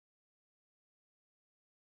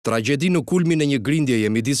Tragjedi në kulmin e një grindjeje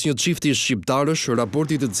midis një çifti shqiptarësh,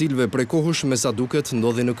 raporti të cilëve prej kohësh me sa duket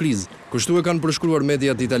ndodhi në krizë. Kështu e kanë përshkruar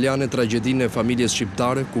mediat italiane tragjedinë e familjes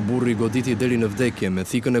shqiptare, ku burri goditi deri në vdekje me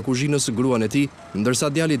thikën e kuzhinës gruan e tij, ndërsa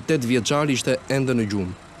djali 8 vjeçar ishte ende në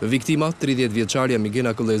gjumë. Viktima, 30 vjeçarja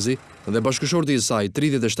Migena Këllezi dhe bashkëshorti i saj,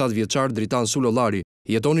 37 vjeçar Dritan Sulollari,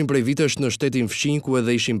 jetonin prej vitesh në shtetin fqinj ku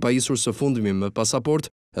edhe ishin pajisur së fundmi me pasaport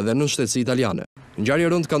dhe në shtetësi italiane. Ngjarja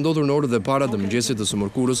rëndë ka ndodhur në orët e para të mëngjesit të së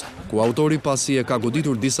mërkurës, ku autori pasi e ka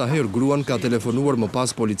goditur disa herë gruan ka telefonuar më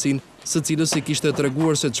pas policinë, së cilës i kishte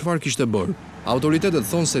treguar se çfarë kishte bërë. Autoritetet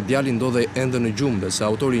thonë se djali ndodhej ende në gjumë dhe se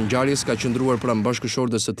autori i ngjarjes ka qëndruar pranë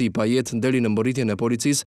bashkëshortes së tij pa jetë deri në mbërritjen e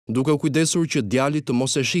policisë, duke u kujdesur që djali të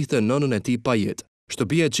mos e shihte nënën e tij pa jetë.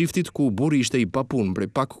 Shtëpia e çiftit ku burri ishte i papunë prej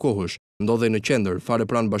pak kohësh, ndodhej në qendër, fare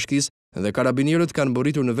pranë bashkisë, dhe karabinierët kanë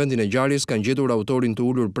mbërritur në vendin e ngjarjes, kanë gjetur autorin të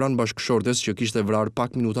ulur pranë bashkëshortes që kishte vrarë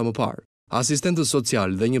pak minuta më parë. Asistentët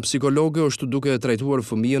social dhe një psikologe është duke e trajtuar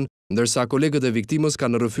fëmijën, ndërsa kolegët e viktimës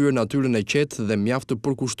kanë rrëfyer natyrën e qetë dhe mjaft të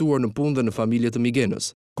përkushtuar në punë dhe në familje të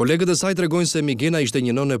Migenës. Kolegët e saj tregojnë se Migena ishte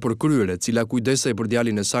një nënë e përkryer, e cila kujdesej për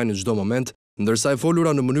djalin e saj në çdo moment, ndërsa e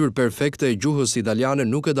folura në mënyrë perfekte e gjuhës italiane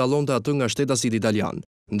nuk e dallonte atë nga shtetasit italian.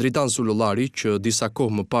 Dritan Sulollari, që disa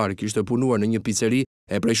kohë më parë kishte punuar në një piceri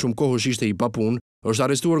e prej shumë kohësh ishte i papunë, është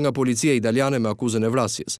arrestuar nga policia italiane me akuzën e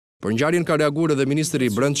vrasjes. Për ngjarjen ka reaguar edhe ministri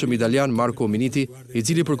i brendshëm italian Marco Minniti, i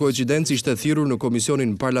cili për koincidencë ishte thirrur në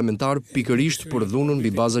komisionin parlamentar pikërisht për dhunën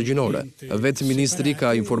mbi baza gjinore. Vetë ministri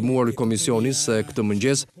ka informuar komisionin se këtë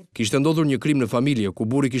mëngjes kishte ndodhur një krim në familje ku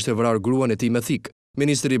burri kishte vrarë gruan e tij me thikë.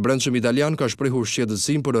 Ministri i brendshëm italian ka shprehur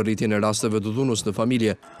shqetësim për rritjen e rasteve të dhunës në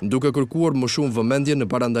familje, duke kërkuar më shumë vëmendje në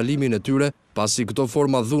parandalimin e tyre, pasi këto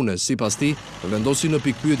forma dhune, sipas tij, vendosin në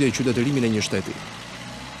pikpyetje qytetërimin e një shteti.